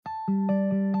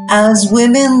As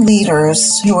women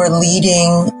leaders who are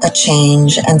leading a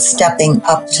change and stepping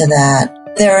up to that,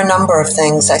 there are a number of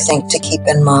things I think to keep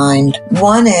in mind.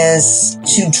 One is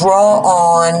to draw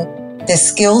on the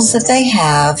skills that they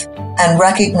have and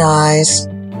recognize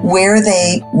where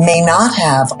they may not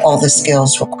have all the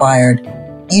skills required.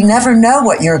 You never know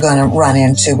what you're going to run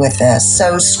into with this.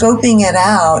 So scoping it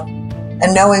out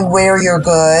and knowing where you're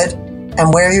good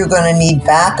and where you're going to need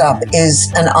backup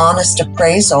is an honest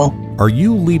appraisal. Are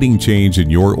you leading change in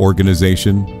your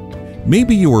organization?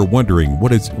 Maybe you are wondering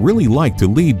what it's really like to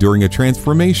lead during a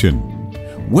transformation.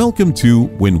 Welcome to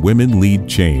When Women Lead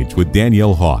Change with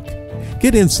Danielle Hawk.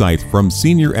 Get insights from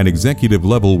senior and executive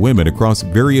level women across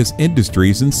various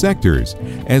industries and sectors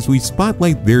as we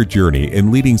spotlight their journey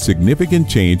in leading significant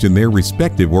change in their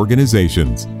respective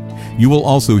organizations. You will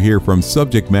also hear from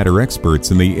subject matter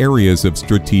experts in the areas of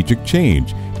strategic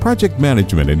change, project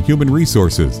management, and human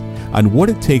resources on what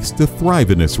it takes to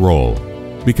thrive in this role.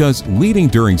 Because leading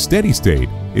during steady state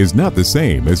is not the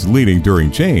same as leading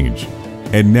during change.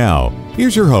 And now,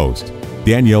 here's your host,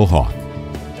 Danielle Hawk.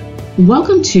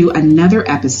 Welcome to another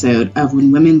episode of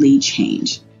When Women Lead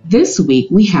Change. This week,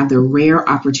 we have the rare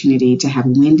opportunity to have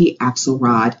Wendy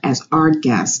Axelrod as our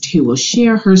guest, who will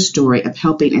share her story of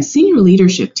helping a senior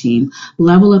leadership team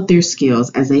level up their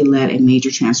skills as they led a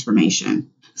major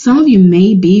transformation. Some of you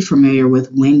may be familiar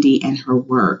with Wendy and her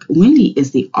work. Wendy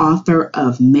is the author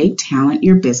of Make Talent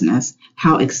Your Business: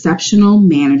 How Exceptional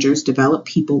Managers Develop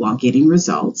People While Getting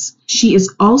Results. She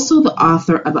is also the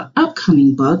author of an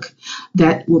upcoming book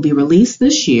that will be released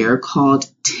this year called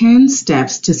 10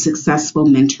 Steps to Successful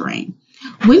Mentoring.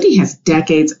 Wendy has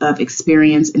decades of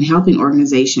experience in helping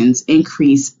organizations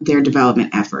increase their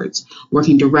development efforts,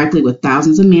 working directly with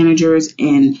thousands of managers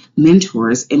and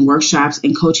mentors in workshops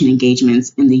and coaching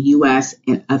engagements in the U.S.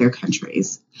 and other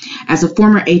countries. As a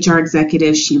former HR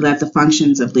executive, she led the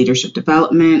functions of leadership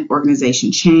development,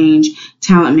 organization change,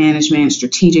 talent management,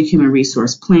 strategic human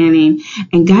resource planning,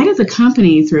 and guided the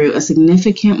company through a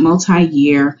significant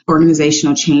multi-year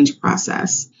organizational change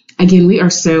process. Again, we are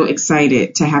so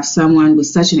excited to have someone with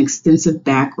such an extensive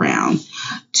background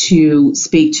to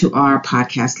speak to our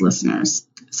podcast listeners.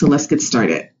 So let's get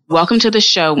started. Welcome to the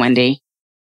show, Wendy.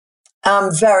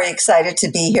 I'm very excited to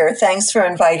be here. Thanks for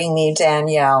inviting me,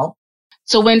 Danielle.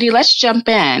 So Wendy, let's jump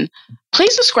in.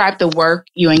 Please describe the work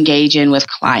you engage in with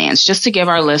clients, just to give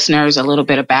our listeners a little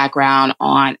bit of background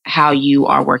on how you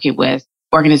are working with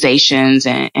organizations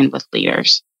and with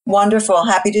leaders. Wonderful.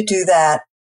 Happy to do that.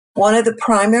 One of the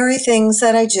primary things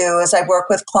that I do is I work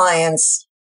with clients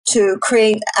to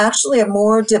create actually a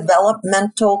more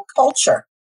developmental culture.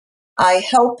 I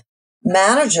help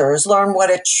managers learn what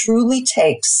it truly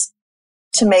takes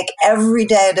to make every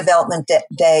day a development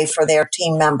day for their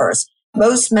team members.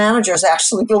 Most managers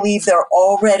actually believe they're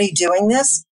already doing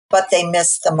this, but they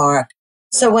miss the mark.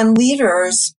 So when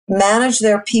leaders manage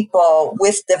their people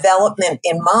with development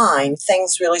in mind,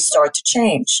 things really start to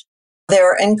change. There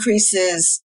are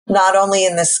increases not only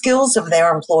in the skills of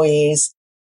their employees,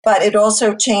 but it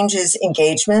also changes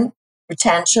engagement,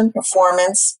 retention,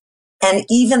 performance, and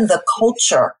even the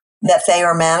culture that they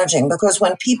are managing. Because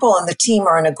when people on the team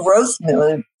are in a growth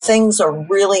mood, things are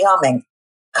really humming.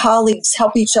 Colleagues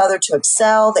help each other to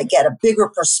excel. They get a bigger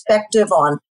perspective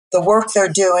on the work they're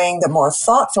doing. They're more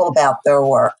thoughtful about their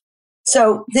work.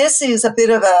 So this is I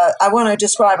want to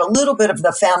describe a little bit of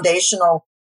the foundational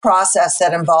process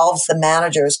that involves the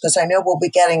managers, because I know we'll be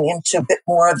getting into a bit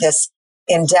more of this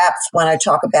in depth when I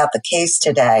talk about the case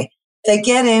today. They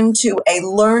get into a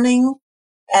learning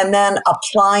and then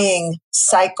applying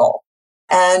cycle.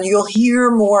 And you'll hear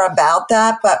more about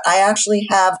that, but I actually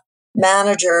have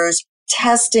managers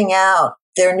testing out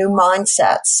their new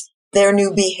mindsets, their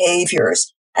new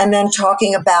behaviors, and then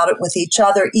talking about it with each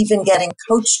other, even getting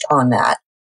coached on that,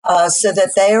 so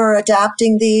that they are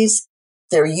adapting these,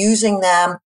 they're using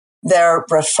them, they're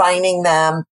refining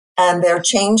them, and they're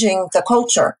changing the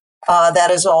culture that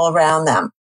is all around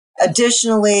them.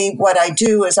 Additionally, what I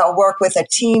do is I'll work with a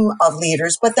team of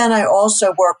leaders, but then I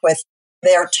also work with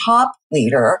their top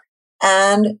leader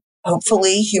and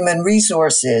hopefully human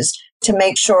resources to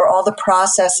make sure all the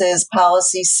processes,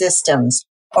 policy, systems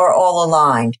are all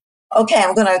aligned. Okay,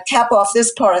 I'm going to cap off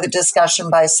this part of the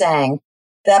discussion by saying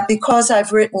that because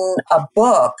I've written a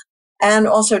book and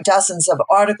also dozens of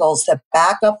articles that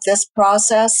back up this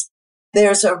process,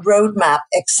 there's a roadmap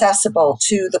accessible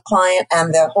to the client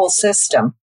and their whole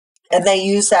system. And they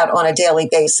use that on a daily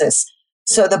basis.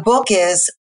 So the book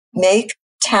is Make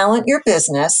Talent Your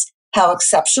Business: How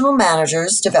Exceptional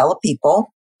Managers Develop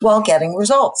People While Getting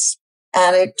Results.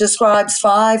 And it describes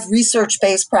 5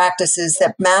 research-based practices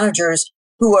that managers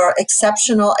who are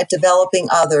exceptional at developing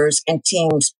others and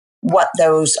teams what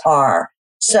those are.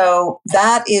 So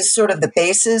that is sort of the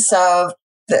basis of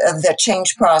the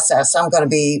change process I'm going to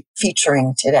be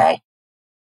featuring today.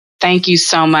 Thank you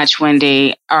so much,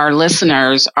 Wendy. Our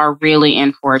listeners are really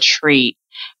in for a treat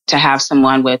to have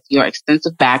someone with your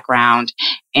extensive background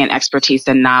and expertise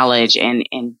and knowledge and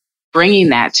bringing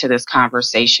that to this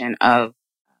conversation of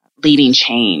leading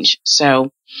change.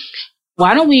 So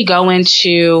why don't we go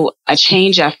into a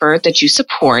change effort that you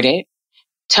supported?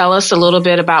 Tell us a little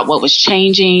bit about what was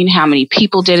changing, how many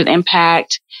people did it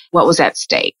impact, what was at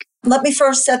stake? Let me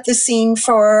first set the scene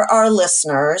for our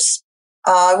listeners.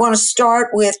 I want to start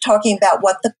with talking about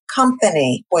what the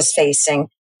company was facing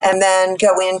and then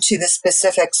go into the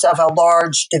specifics of a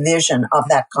large division of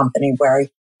that company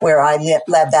where I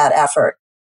led that effort.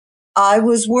 I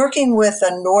was working with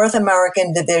a North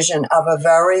American division of a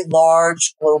very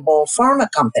large global pharma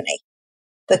company.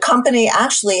 The company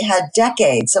actually had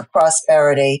decades of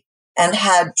prosperity and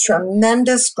had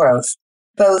tremendous growth,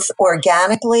 both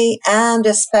organically and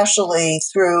especially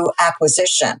through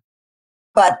acquisition.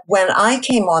 But when I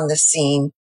came on the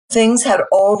scene, things had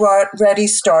already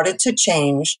started to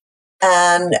change,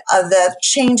 and the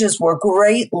changes were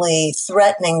greatly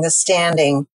threatening the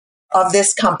standing of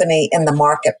this company in the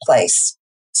marketplace.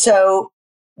 So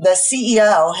the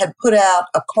CEO had put out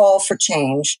a call for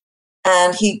change,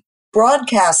 and he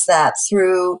broadcast that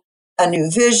through a new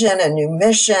vision, a new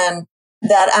mission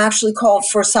that actually called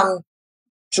for some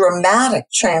dramatic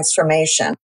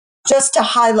transformation. Just to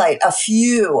highlight a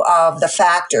few of the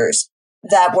factors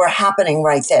that were happening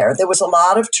right there. There was a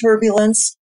lot of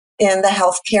turbulence in the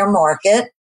healthcare market.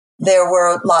 There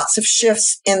were lots of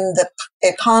shifts in the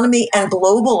economy and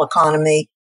global economy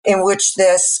in which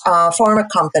this pharma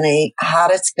company had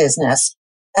its business.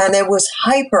 And there was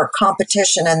hyper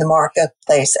competition in the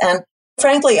marketplace. And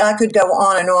frankly, I could go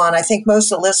on and on. I think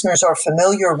most of the listeners are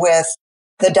familiar with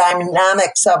the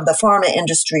dynamics of the pharma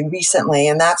industry recently,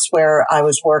 and that's where I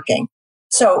was working.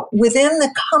 So within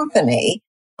the company,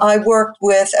 I worked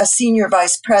with a senior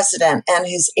vice president and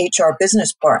his HR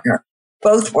business partner.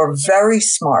 Both were very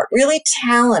smart, really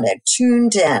talented,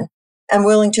 tuned in, and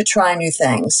willing to try new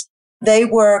things. They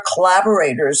were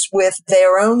collaborators with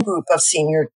their own group of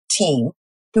senior team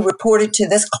who reported to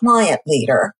this client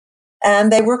leader.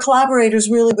 And they were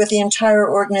collaborators really with the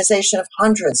entire organization of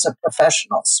hundreds of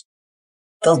professionals.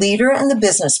 The leader and the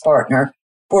business partner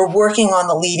were working on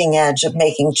the leading edge of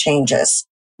making changes.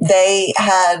 They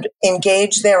had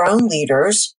engaged their own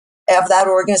leaders of that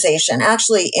organization,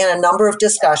 actually in a number of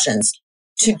discussions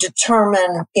to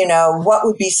determine, what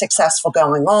would be successful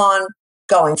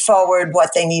going forward, what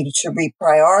they needed to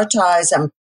reprioritize. And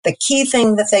the key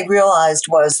thing that they realized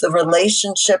was the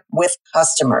relationship with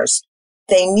customers.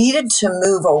 They needed to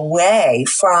move away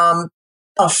from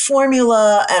a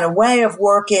formula and a way of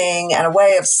working and a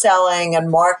way of selling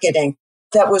and marketing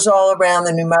that was all around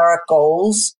the numeric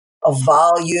goals of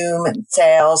volume and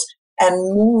sales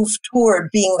and move toward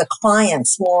being the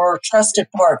client's more trusted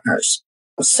partners.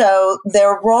 So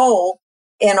their role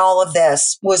in all of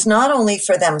this was not only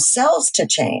for themselves to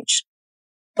change,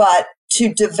 but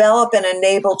to develop and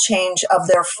enable change of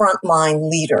their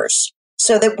frontline leaders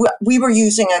so that we were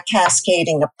using a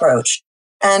cascading approach.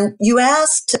 And you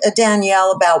asked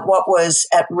Danielle about what was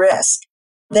at risk.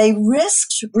 They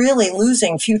risked really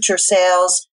losing future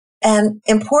sales. And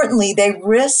importantly, they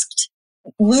risked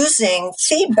losing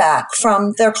feedback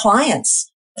from their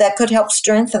clients that could help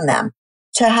strengthen them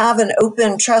to have an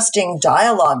open, trusting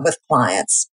dialogue with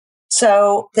clients.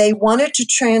 So they wanted to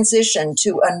transition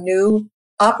to a new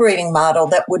operating model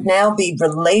that would now be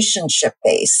relationship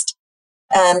based.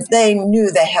 And they knew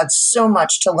they had so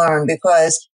much to learn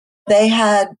because they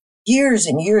had years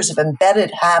and years of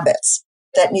embedded habits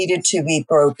that needed to be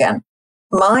broken.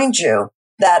 Mind you,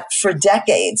 that for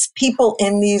decades, people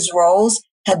in these roles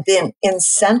had been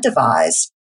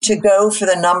incentivized to go for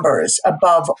the numbers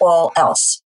above all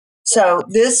else. So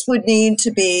this would need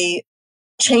to be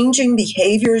changing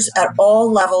behaviors at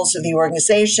all levels of the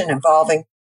organization involving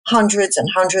hundreds and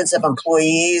hundreds of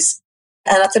employees.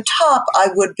 And at the top, I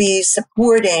would be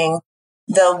supporting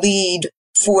the lead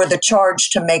for the charge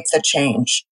to make the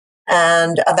change.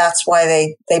 And that's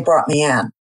why they brought me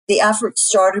in. The effort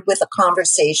started with a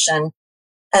conversation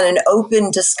and an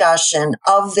open discussion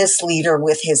of this leader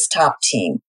with his top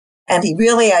team. And he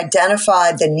really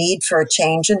identified the need for a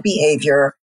change in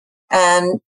behavior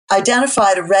and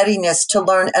identified a readiness to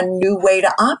learn a new way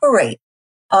to operate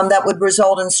that would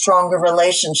result in stronger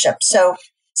relationships. So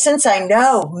since I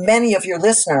know many of your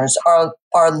listeners are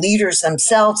leaders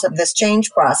themselves of this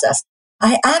change process,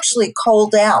 I actually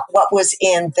called out what was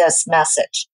in this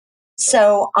message.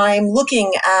 So I'm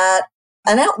looking at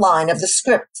an outline of the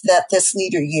script that this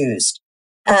leader used.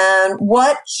 And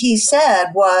what he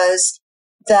said was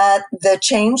that the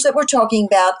change that we're talking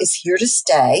about is here to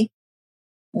stay.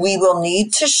 We will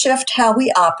need to shift how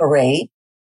we operate,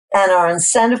 and our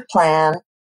incentive plan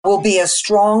will be a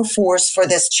strong force for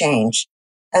this change.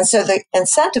 And so the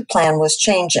incentive plan was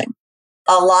changing.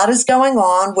 A lot is going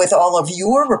on with all of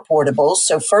your reportables,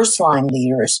 so first line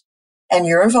leaders, and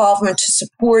your involvement to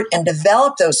support and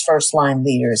develop those first line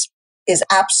leaders is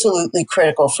absolutely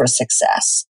critical for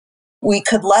success. We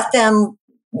could let them,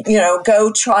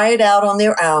 go try it out on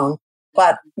their own,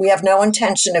 but we have no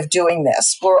intention of doing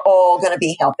this. We're all going to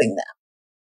be helping them.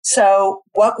 So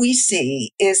what we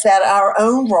see is that our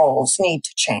own roles need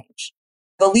to change.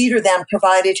 The leader then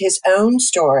provided his own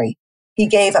story. He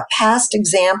gave a past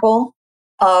example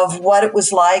of what it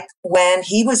was like when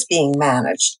he was being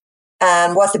managed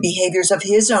and what the behaviors of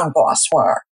his own boss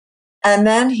were. And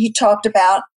then he talked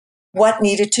about what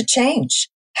needed to change,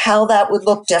 how that would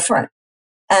look different.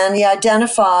 And he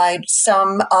identified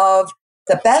some of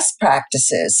the best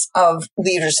practices of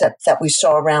leadership that we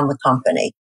saw around the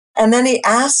company. And then he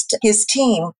asked his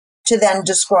team to then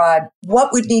describe what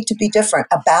would need to be different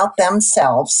about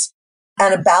themselves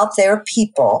and about their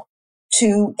people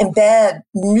to embed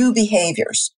new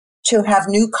behaviors, to have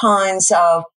new kinds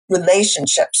of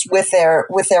relationships with their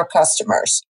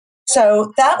customers.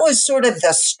 So that was sort of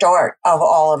the start of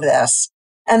all of this.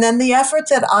 And then the effort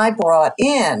that I brought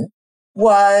in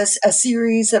was a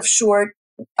series of short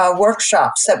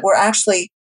workshops that were actually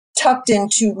tucked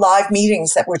into live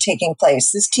meetings that were taking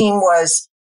place. This team was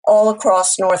all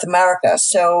across North America.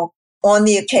 So on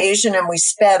the occasion, and we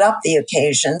sped up the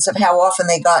occasions of how often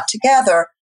they got together,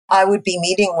 I would be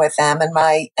meeting with them and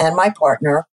my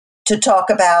partner to talk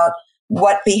about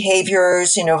what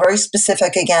behaviors, very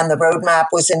specific. Again, the roadmap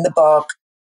was in the book.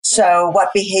 So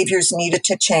what behaviors needed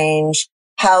to change,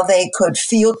 how they could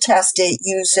field test it,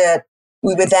 use it.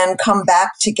 We would then come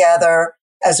back together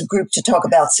as a group to talk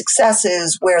about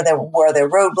successes, where there were their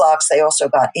roadblocks. They also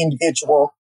got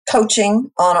individual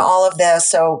coaching on all of this.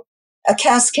 So a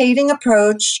cascading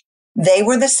approach. They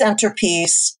were the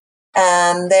centerpiece,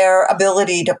 and their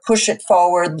ability to push it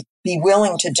forward, be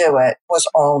willing to do it, was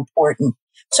all important.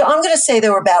 So I'm going to say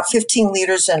there were about 15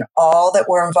 leaders in all that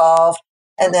were involved,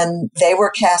 and then they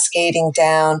were cascading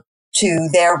down to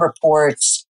their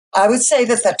reports. I would say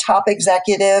that the top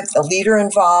executive, the leader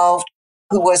involved,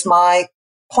 who was my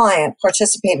client,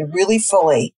 participated really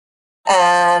fully.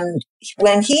 And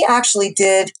when he actually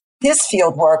did his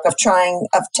field work of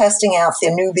testing out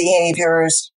the new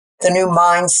behaviors, the new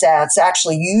mindsets,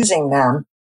 actually using them,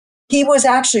 he was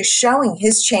actually showing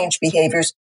his change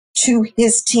behaviors to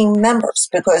his team members,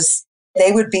 because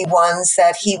they would be ones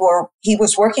that he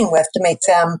was working with to make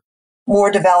them more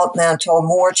developmental,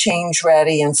 more change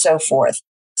ready, and so forth.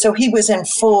 So he was in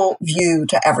full view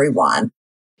to everyone.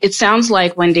 It sounds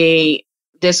like, Wendy,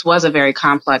 this was a very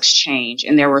complex change,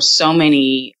 and there were so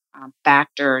many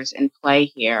factors in play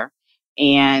here.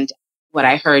 And what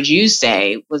I heard you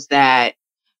say was that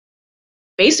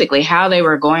basically how they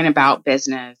were going about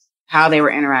business, how they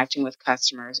were interacting with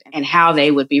customers, and how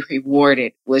they would be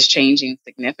rewarded was changing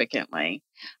significantly.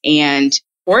 And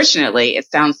fortunately, it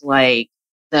sounds like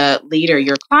the leader,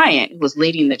 your client, who was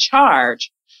leading the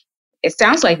charge, it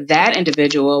sounds like that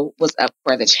individual was up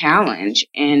for the challenge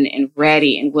and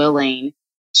ready and willing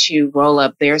to roll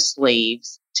up their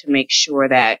sleeves to make sure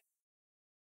that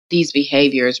these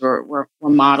behaviors were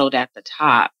modeled at the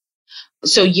top.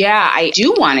 So, yeah, I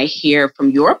do want to hear from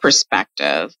your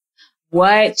perspective,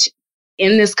 what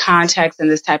in this context, in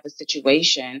this type of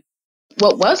situation,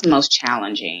 what was most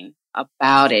challenging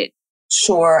about it?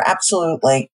 Sure,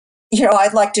 absolutely.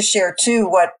 I'd like to share too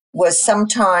what was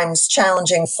sometimes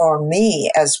challenging for me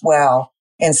as well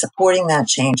in supporting that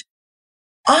change.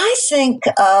 I think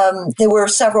there were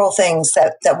several things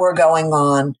that were going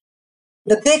on.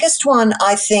 The biggest one,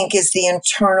 I think, is the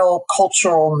internal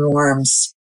cultural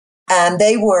norms. And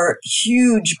they were a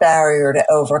huge barrier to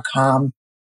overcome.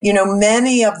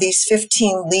 Many of these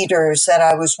 15 leaders that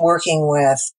I was working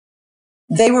with,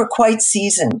 they were quite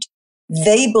seasoned.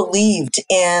 They believed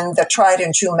in the tried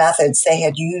and true methods they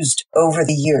had used over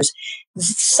the years.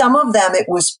 Some of them, it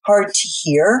was hard to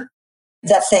hear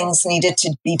that things needed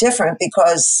to be different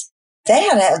because they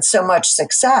had had so much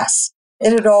success.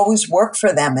 It had always worked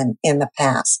for them in the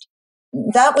past.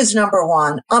 That was number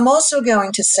one. I'm also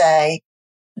going to say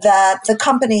that the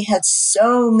company had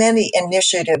so many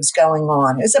initiatives going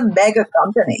on. It was a mega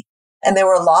company, and there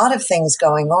were a lot of things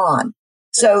going on.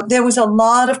 So there was a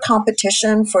lot of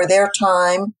competition for their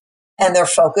time and their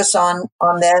focus on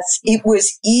this. It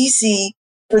was easy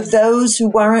for those who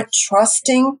weren't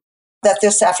trusting that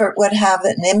this effort would have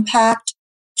an impact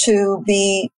to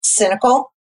be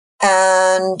cynical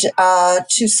and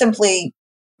to simply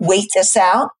wait this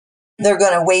out. They're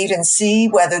going to wait and see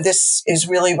whether this is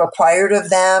really required of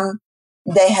them.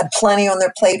 They had plenty on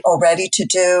their plate already to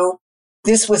do.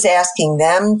 This was asking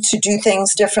them to do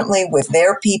things differently with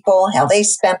their people, how they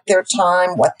spent their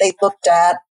time, what they looked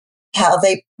at, how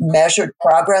they measured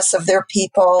progress of their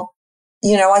people.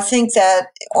 I think that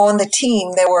on the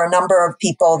team, there were a number of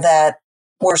people that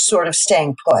were sort of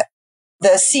staying put.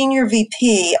 The senior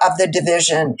VP of the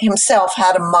division himself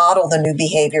had to model the new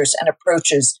behaviors and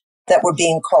approaches that were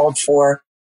being called for.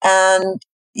 And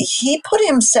he put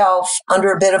himself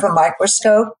under a bit of a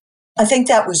microscope. I think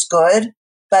that was good,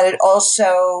 but it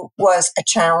also was a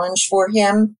challenge for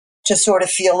him to sort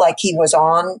of feel like he was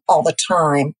on all the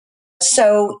time.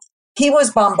 So he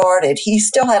was bombarded. He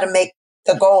still had to make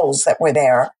the goals that were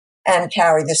there and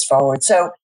carry this forward.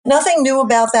 So nothing new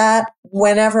about that.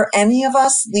 Whenever any of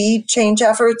us lead change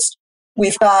efforts,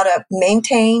 we've got to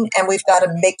maintain and we've got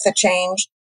to make the change.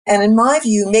 And in my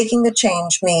view, making the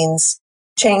change means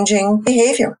changing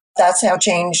behavior. That's how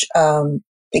change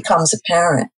becomes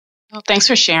apparent. Well, thanks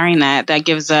for sharing that. That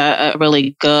gives a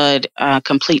really good,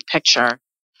 complete picture.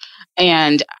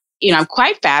 And, I'm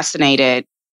quite fascinated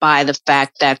by the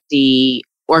fact that the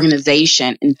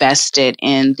organization invested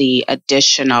in the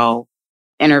additional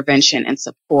intervention and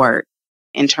support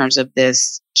in terms of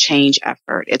this change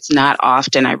effort. It's not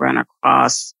often I run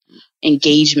across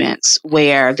engagements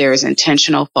where there's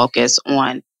intentional focus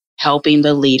on helping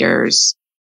the leaders,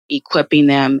 equipping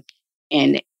them,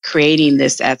 and creating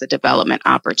this as a development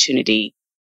opportunity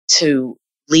to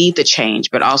lead the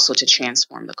change, but also to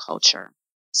transform the culture.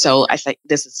 So I think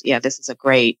this is a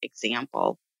great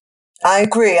example. I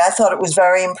agree. I thought it was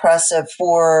very impressive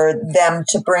for them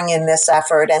to bring in this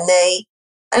effort, and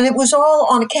it was all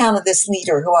on account of this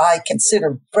leader who I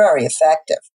consider very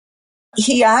effective.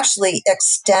 He actually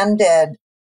extended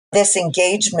this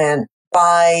engagement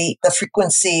by the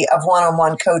frequency of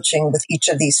one-on-one coaching with each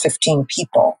of these 15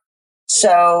 people.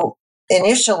 So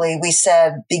initially we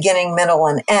said beginning, middle,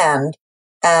 and end.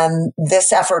 And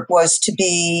this effort was to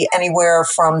be anywhere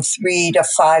from 3 to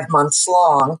 5 months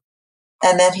long.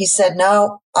 And then he said,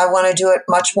 no, I want to do it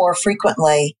much more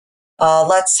frequently.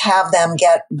 Let's have them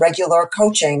get regular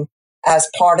coaching as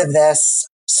part of this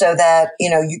so that,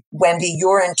 Wendy,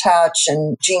 you're in touch,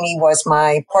 and Jeannie was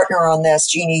my partner on this.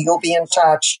 Jeannie, you'll be in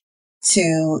touch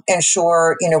to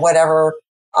ensure, whatever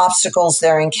obstacles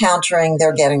they're encountering,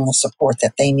 they're getting the support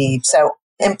that they need. So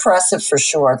impressive for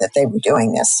sure that they were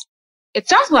doing this. It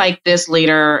sounds like this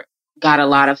leader got a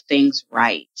lot of things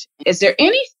right. Is there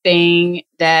anything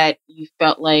that you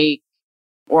felt like,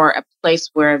 or a place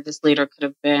where this leader could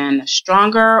have been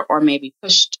stronger or maybe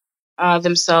pushed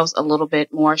themselves a little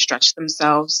bit more, stretched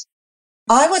themselves?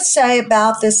 I would say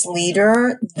about this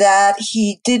leader that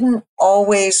he didn't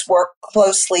always work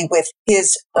closely with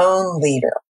his own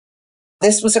leader.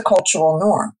 This was a cultural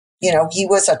norm. He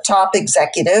was a top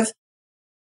executive.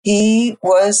 He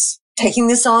was taking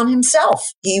this on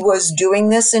himself. He was doing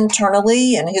this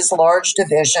internally in his large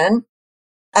division.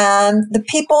 And the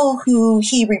people who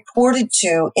he reported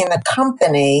to in the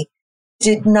company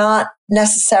did not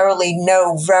necessarily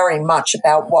know very much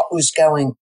about what was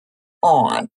going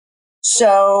on.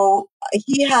 So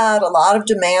he had a lot of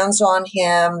demands on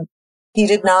him. He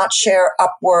did not share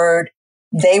upward.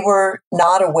 They were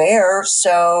not aware,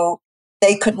 so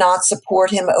they could not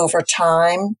support him over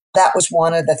time. That was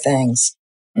one of the things.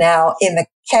 Now, in the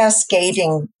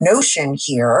cascading notion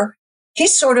here, he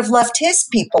sort of left his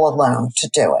people alone to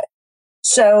do it.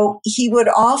 So he would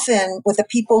often, with the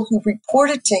people who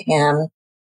reported to him,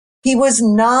 he was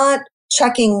not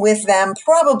checking with them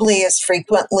probably as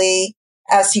frequently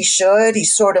as he should. He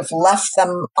sort of left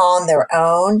them on their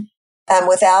own and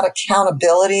without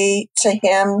accountability to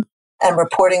him and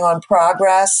reporting on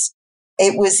progress.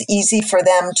 It was easy for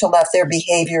them to let their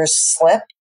behaviors slip.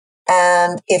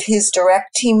 And if his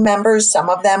direct team members, some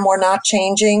of them were not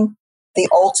changing, the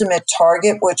ultimate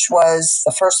target, which was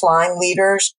the first line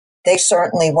leaders, they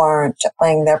certainly weren't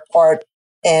playing their part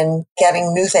in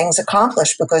getting new things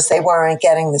accomplished because they weren't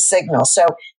getting the signal. So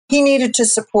he needed to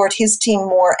support his team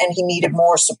more, and he needed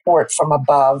more support from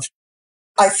above.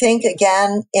 I think,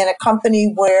 again, in a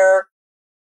company where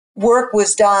work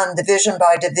was done division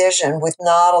by division with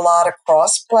not a lot of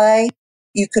cross-play,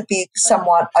 you could be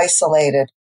somewhat isolated.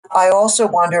 I also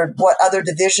wondered what other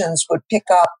divisions would pick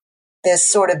up this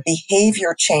sort of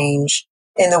behavior change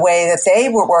in the way that they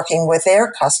were working with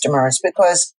their customers,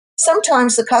 because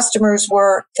sometimes the customers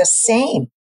were the same.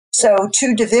 So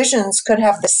two divisions could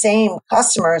have the same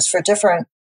customers for different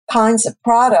kinds of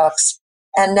products.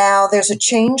 And now there's a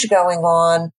change going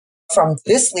on from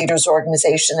this leader's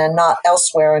organization and not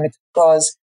elsewhere, and it could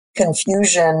cause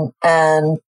confusion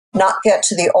and not get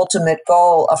to the ultimate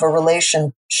goal of a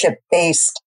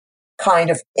relationship-based kind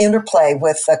of interplay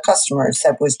with the customers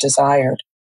that was desired.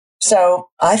 So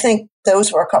I think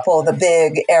those were a couple of the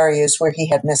big areas where he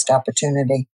had missed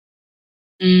opportunity.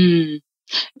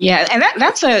 Yeah, and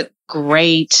that's a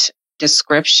great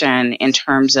description in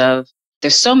terms of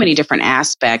there's so many different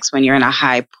aspects when you're in a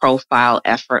high profile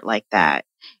effort like that,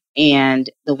 and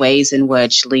the ways in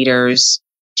which leaders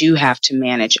do have to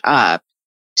manage up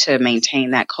to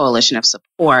maintain that coalition of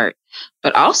support,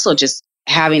 but also just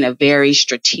having a very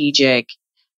strategic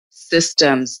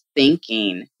systems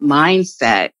thinking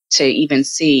mindset to even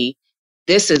see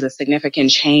this is a significant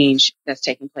change that's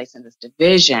taking place in this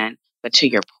division. But to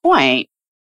your point,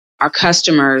 our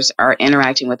customers are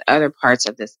interacting with other parts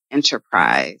of this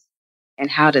enterprise. And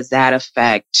how does that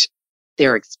affect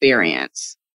their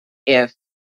experience if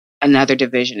another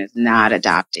division is not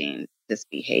adopting this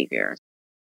behavior?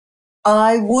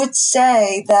 I would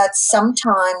say that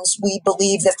sometimes we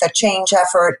believe that the change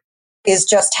effort is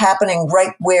just happening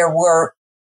right where we're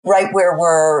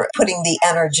putting the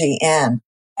energy in.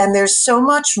 And there's so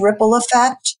much ripple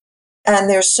effect, and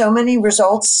there's so many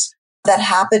results that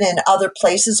happen in other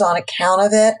places on account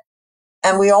of it.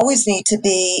 And we always need to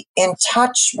be in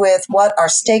touch with what our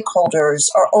stakeholders,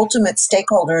 our ultimate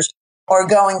stakeholders, are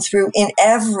going through in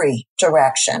every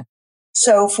direction.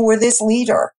 So for this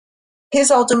leader,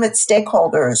 his ultimate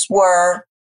stakeholders were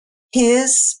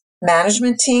his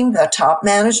management team, the top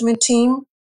management team,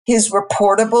 his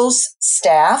reportables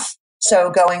staff, so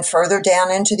going further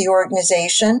down into the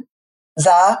organization,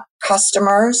 the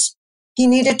customers. He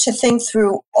needed to think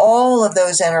through all of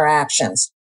those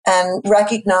interactions and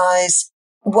recognize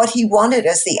what he wanted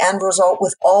as the end result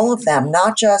with all of them,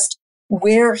 not just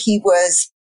where he was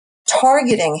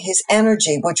targeting his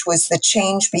energy, which was the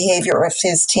change behavior of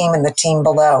his team and the team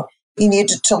below. He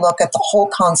needed to look at the whole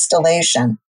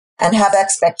constellation and have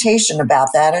expectation about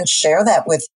that and share that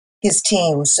with his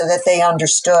team so that they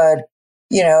understood,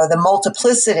 the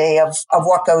multiplicity of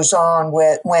what goes on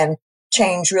when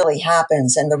change really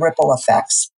happens and the ripple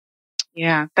effects.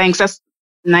 Yeah, thanks. That's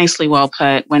nicely well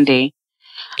put, Wendy.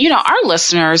 Our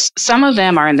listeners, some of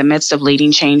them are in the midst of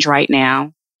leading change right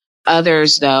now.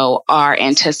 Others, though, are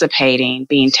anticipating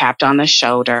being tapped on the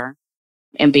shoulder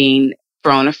and being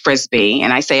thrown a frisbee.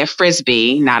 And I say a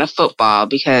frisbee, not a football,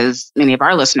 because many of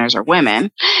our listeners are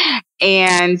women.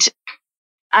 And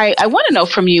I want to know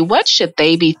from you, what should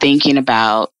they be thinking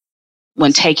about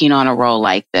when taking on a role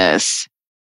like this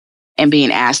and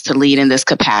being asked to lead in this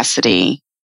capacity?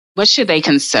 What should they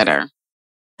consider?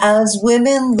 As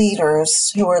women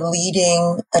leaders who are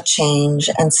leading a change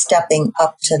and stepping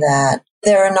up to that,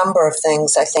 there are a number of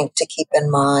things I think to keep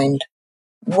in mind.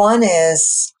 One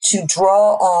is to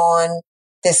draw on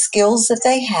the skills that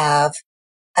they have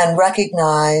and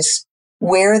recognize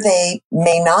where they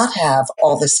may not have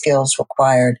all the skills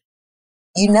required.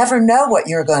 You never know what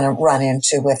you're going to run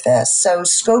into with this. So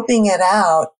scoping it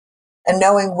out and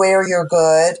knowing where you're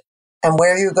good and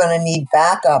where you're going to need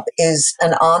backup is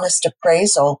an honest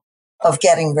appraisal of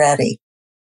getting ready.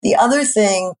 The other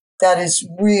thing that is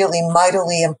really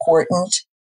mightily important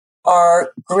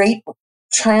are great,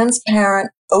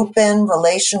 transparent, open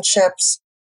relationships,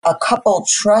 a couple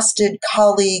trusted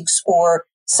colleagues or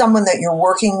someone that you're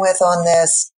working with on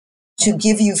this to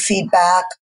give you feedback,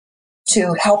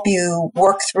 to help you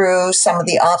work through some of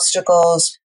the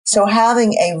obstacles. So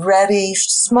having a ready,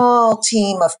 small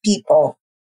team of people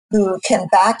who can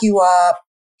back you up,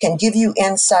 can give you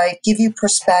insight, give you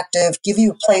perspective, give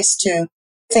you a place to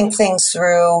think things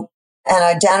through and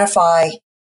identify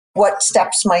what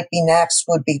steps might be next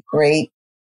would be great.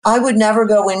 I would never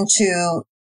go into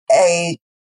a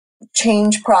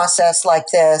change process like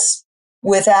this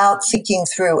without thinking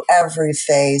through every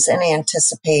phase and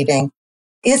anticipating.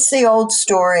 It's the old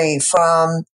story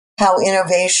from how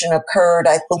innovation occurred.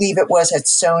 I believe it was at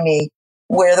Sony,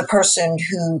 where the person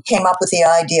who came up with the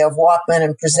idea of Walkman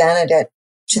and presented it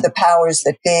to the powers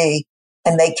that be,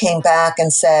 and they came back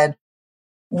and said,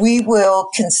 we will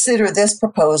consider this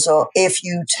proposal if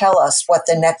you tell us what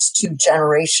the next 2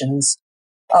 generations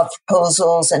of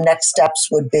proposals and next steps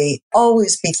would be.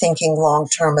 Always be thinking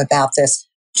long-term about this.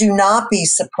 Do not be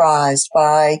surprised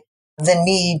by the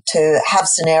need to have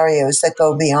scenarios that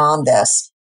go beyond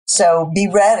this. So be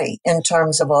ready in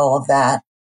terms of all of that.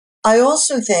 I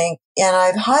also think, and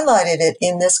I've highlighted it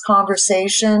in this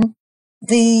conversation,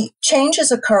 the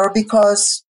changes occur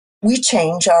because we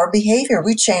change our behavior.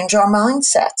 We change our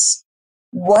mindsets.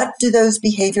 What do those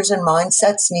behaviors and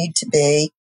mindsets need to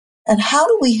be And how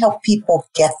do we help people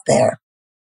get there?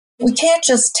 We can't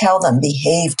just tell them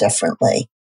behave differently.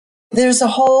 There's a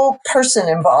whole person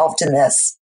involved in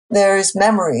this. There's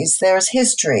memories, there's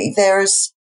history,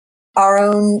 there's our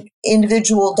own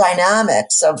individual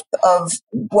dynamics of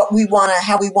what we want to,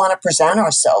 how we want to present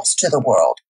ourselves to the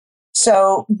world.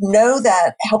 So know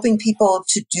that helping people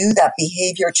to do that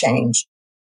behavior change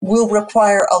will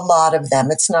require a lot of them.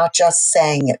 It's not just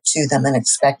saying it to them and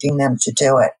expecting them to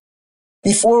do it.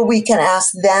 Before we can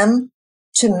ask them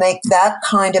to make that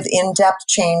kind of in-depth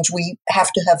change, we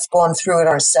have to have gone through it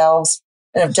ourselves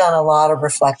and have done a lot of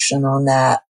reflection on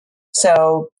that.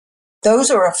 So those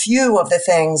are a few of the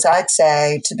things I'd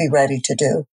say to be ready to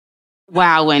do.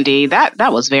 Wow, Wendy, that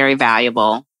was very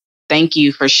valuable. Thank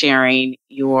you for sharing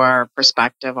your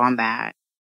perspective on that.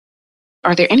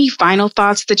 Are there any final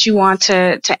thoughts that you want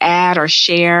to add or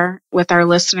share with our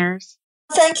listeners?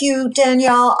 Thank you,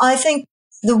 Danielle. I think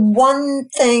the one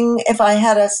thing, if I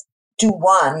had to do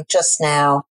one just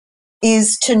now,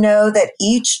 is to know that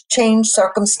each change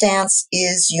circumstance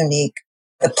is unique.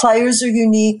 The players are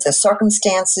unique. The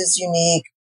circumstance is unique.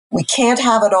 We can't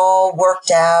have it all worked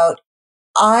out.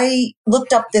 I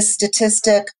looked up this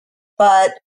statistic,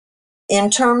 but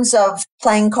in terms of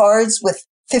playing cards with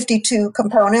 52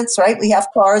 components, right? We have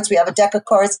cards, we have a deck of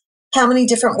cards. How many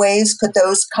different ways could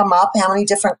those come up? How many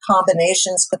different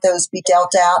combinations could those be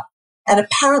dealt out? And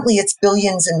apparently it's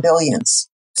billions and billions.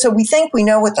 So we think we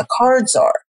know what the cards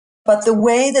are, but the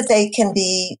way that they can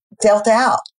be dealt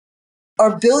out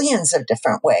are billions of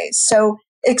different ways. So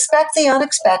expect the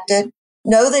unexpected,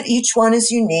 know that each one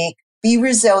is unique, be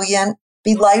resilient,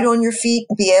 be light on your feet,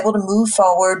 and be able to move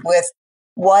forward with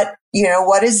what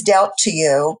is dealt to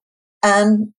you,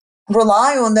 and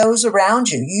rely on those around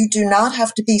you. You do not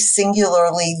have to be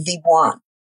singularly the one.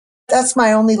 That's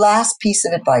my only last piece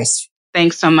of advice.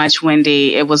 Thanks so much,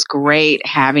 Wendy. It was great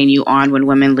having you on When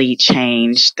Women Lead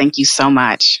Change. Thank you so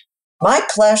much. My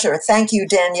pleasure. Thank you,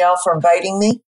 Danielle, for inviting me.